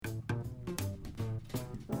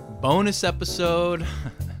bonus episode.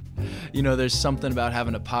 You know, there's something about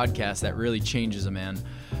having a podcast that really changes a man.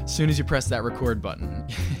 As soon as you press that record button,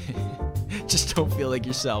 just don't feel like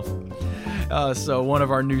yourself. So one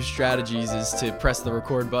of our new strategies is to press the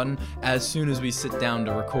record button as soon as we sit down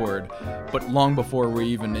to record, but long before we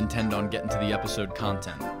even intend on getting to the episode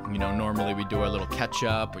content. You know, normally we do our little catch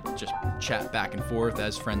up, we just chat back and forth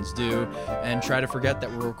as friends do, and try to forget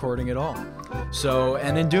that we're recording at all. So,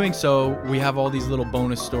 and in doing so, we have all these little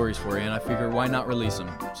bonus stories for you, and I figure why not release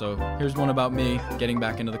them? So here's one about me getting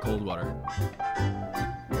back into the cold water.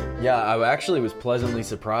 Yeah, I actually was pleasantly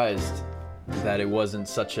surprised that it wasn't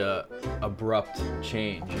such a abrupt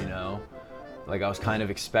change, you know? Like, I was kind of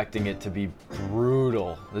expecting it to be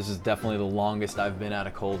brutal. This is definitely the longest I've been out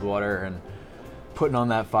of cold water, and putting on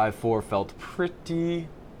that 5.4 felt pretty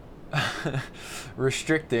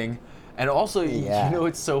restricting. And also, you know,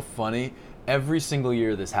 it's so funny. Every single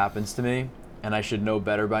year this happens to me, and I should know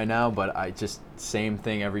better by now, but I just, same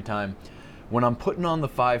thing every time. When I'm putting on the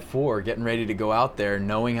 5.4, getting ready to go out there,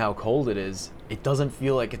 knowing how cold it is, it doesn't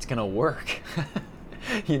feel like it's gonna work.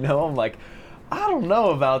 You know, I'm like, I don't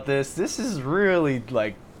know about this. This is really,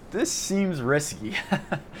 like, this seems risky.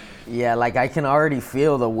 Yeah, like I can already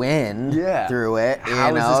feel the wind through it.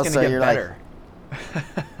 How is this gonna get better?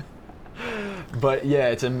 Like... But yeah,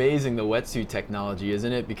 it's amazing, the wetsuit technology,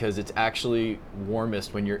 isn't it? Because it's actually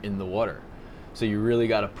warmest when you're in the water. So you really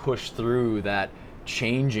gotta push through that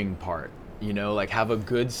changing part. You know, like, have a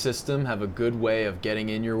good system, have a good way of getting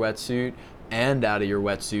in your wetsuit and out of your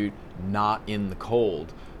wetsuit, not in the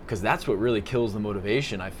cold. Because that's what really kills the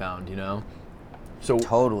motivation, I found, you know? So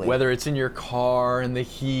totally. Whether it's in your car in the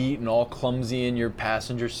heat and all clumsy in your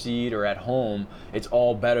passenger seat, or at home, it's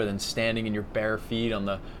all better than standing in your bare feet on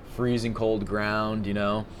the freezing cold ground, you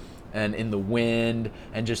know? And in the wind,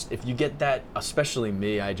 and just, if you get that, especially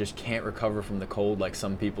me, I just can't recover from the cold like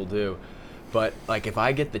some people do. But, like, if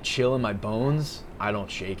I get the chill in my bones, I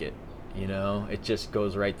don't shake it, you know? It just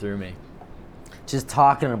goes right through me. Just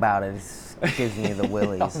talking about it gives me the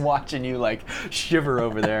willies. I'm watching you, like, shiver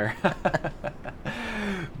over there.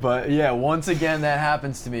 But, yeah, once again, that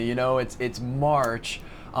happens to me. You know, it's March.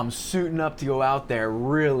 I'm suiting up to go out there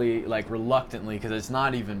really, like, reluctantly, because it's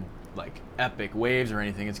not even, like, epic waves or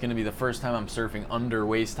anything. It's going to be the first time I'm surfing under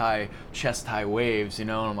waist-high, chest-high waves, you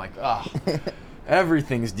know? And I'm like, oh...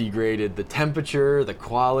 Everything's degraded. The temperature, the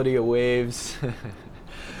quality of waves.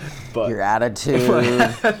 But your attitude.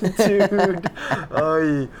 My attitude.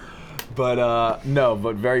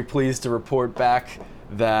 But very pleased to report back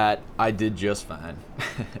that I did just fine.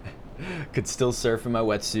 Could still surf in my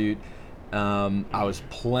wetsuit. I was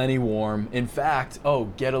plenty warm. In fact,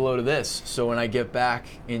 get a load of this. So when I get back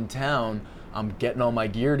in town, I'm getting all my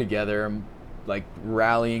gear together. I'm, like,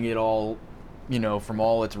 rallying it all, you know, from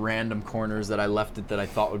all its random corners that I left it that I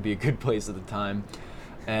thought would be a good place at the time.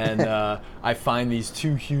 And I find these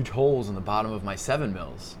two huge holes in the bottom of my 7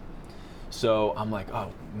 mils. So I'm like,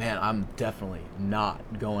 oh man, I'm definitely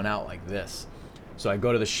not going out like this. So I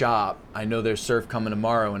go to the shop. I know there's surf coming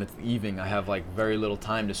tomorrow and it's evening. I have, like, very little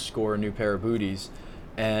time to score a new pair of booties.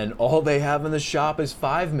 And all they have in the shop is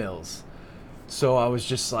 5 mils. So I was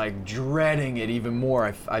just, like, dreading it even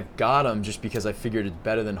more. I got them just because I figured it's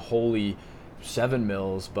better than wholly 7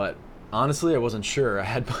 mils, but honestly I wasn't sure. I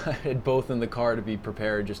had both in the car to be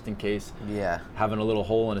prepared just in case. Yeah. Having a little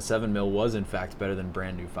hole in a 7 mil was in fact better than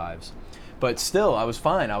brand new 5s. But still, I was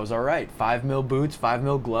fine. I was all right. 5 mil boots, 5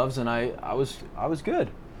 mil gloves, and I was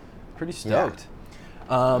good. Pretty stoked.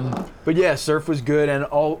 Yeah. But yeah, surf was good. And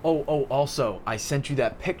also, I sent you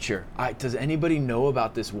that picture. Does anybody know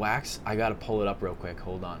about this wax? I gotta pull it up real quick.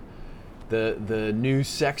 Hold on. The new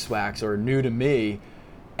Sex Wax, or new to me.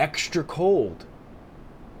 Extra cold,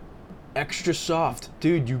 extra soft.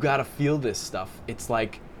 Dude, you gotta feel this stuff. It's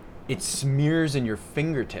like, it smears in your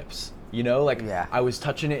fingertips, you know? Like, I was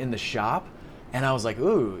touching it in the shop, and I was like,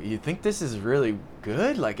 ooh, you think this is really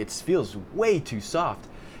good? Like, it feels way too soft.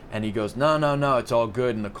 And he goes, no, it's all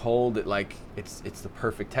good. In the cold, it's the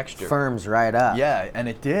perfect texture. Firms right up. Yeah, and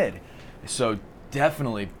it did. So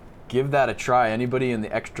definitely give that a try. Anybody in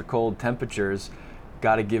the extra cold temperatures,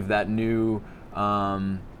 gotta give that new...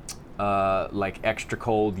 like, extra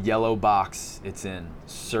cold yellow box it's in.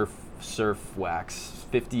 Surf wax,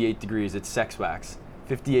 58 degrees. It's Sex Wax,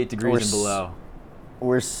 58 degrees and below.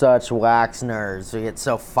 We're such wax nerds. We get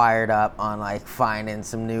so fired up on, like, finding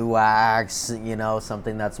some new wax, you know,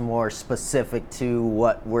 something that's more specific to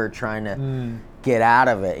what we're trying to get out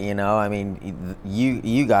of it, you know? I mean,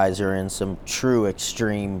 you guys are in some true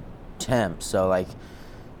extreme temps, so, like,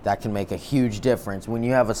 that can make a huge difference. When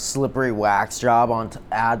you have a slippery wax job,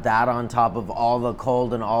 add that on top of all the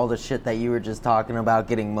cold and all the shit that you were just talking about,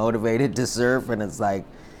 getting motivated to surf, and it's like,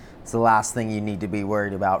 it's the last thing you need to be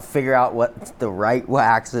worried about. Figure out what the right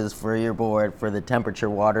wax is for your board, for the temperature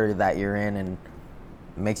water that you're in, and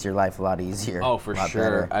it makes your life a lot easier. Oh, for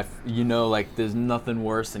sure. Like there's nothing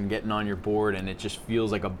worse than getting on your board and it just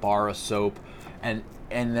feels like a bar of soap, and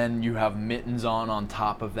then you have mittens on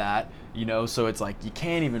top of that, so it's like you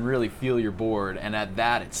can't even really feel your board, and at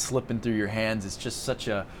that it's slipping through your hands. It's just such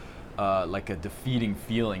a like a defeating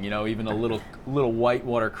feeling, even a little white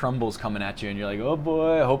water crumbles coming at you and you're like, oh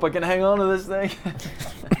boy, I hope I can hang on to this thing.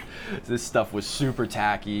 This stuff was super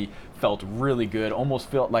tacky, felt really good, almost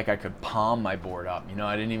felt like I could palm my board up,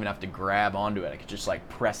 I didn't even have to grab onto it. I could just like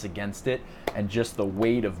press against it, and just the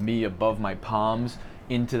weight of me above my palms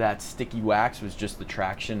into that sticky wax was just the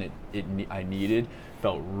traction I needed.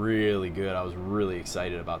 Felt really good. I was really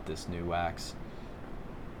excited about this new wax.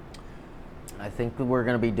 I think that we're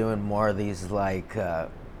going to be doing more of these like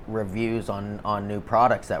reviews on new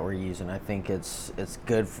products that we're using. I think it's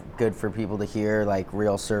good for people to hear, like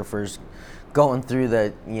real surfers going through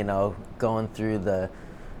the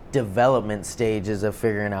development stages of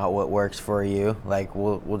figuring out what works for you. Like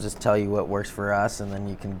we'll just tell you what works for us, and then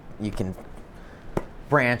you can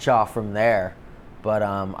branch off from there. But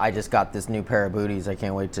I just got this new pair of booties. I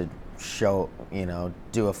can't wait to show,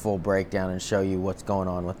 do a full breakdown and show you what's going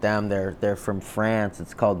on with them. They're from France.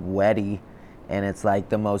 It's called Weddy, and it's like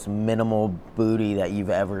the most minimal booty that you've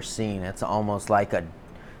ever seen. It's almost like a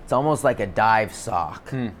dive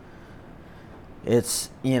sock. It's,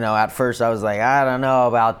 at first I was like, I don't know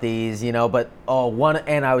about these, but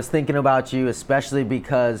and I was thinking about you, especially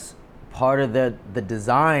because part of the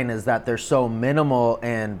design is that they're so minimal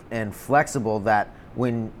and flexible that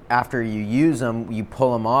after you use them, you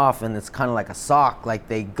pull them off, and it's kind of like a sock, like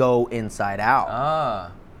they go inside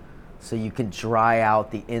out. So you can dry out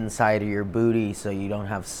the inside of your booty, so you don't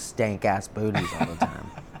have stank ass booties all the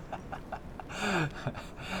time.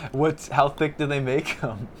 How thick do they make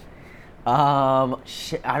them? They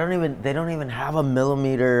don't even have a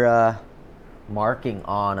millimeter marking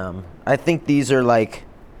on them. I think these are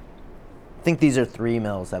 3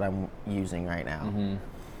 mils that I'm using right now.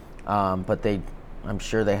 But I'm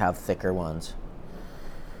sure they have thicker ones.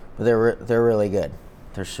 But they're really good.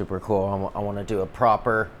 They're super cool. I want to do a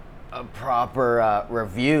proper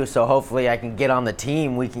review, so hopefully I can get on the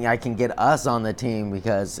team. I can get us on the team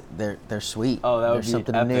because they're sweet. Oh, that would be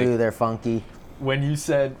something epic. New. They're funky. When you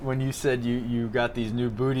said you got these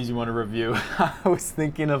new booties you want to review, I was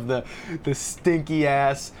thinking of the stinky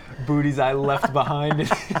ass booties I left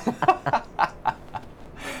behind.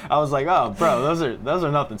 I was like, oh, bro, those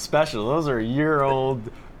are nothing special. Those are a year old,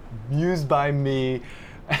 used by me.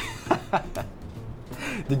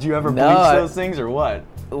 Did you ever bleach those things or what?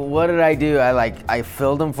 What did I do? I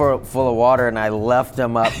filled them full of water, and I left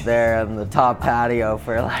them up there on the top patio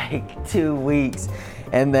for like 2 weeks.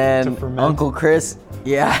 And then Uncle Chris,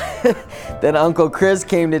 then Uncle Chris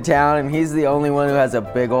came to town, and he's the only one who has a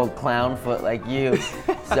big old clown foot like you.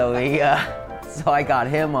 So so I got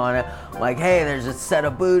him on it. I'm like, hey, there's a set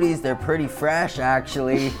of booties. They're pretty fresh,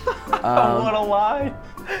 actually. I want to lie.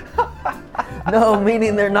 No,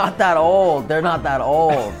 meaning they're not that old. They're not that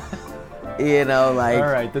old. All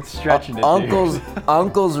right, that's stretching it.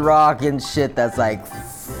 Uncle's rocking shit that's like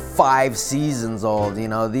 5 seasons old.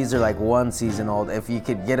 These are like 1 season old. If you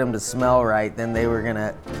could get them to smell right, then they were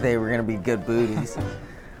gonna be good booties.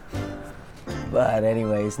 But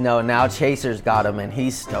anyways, no. Now Chaser's got them, and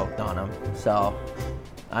he's stoked on them. So,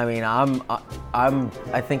 I mean,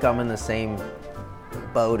 I think I'm in the same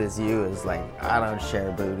boat as you. Is like, I don't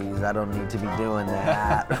share booties. I don't need to be doing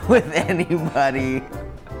that with anybody.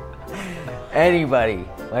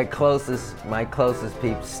 My closest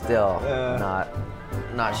peeps still not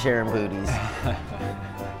sharing booties.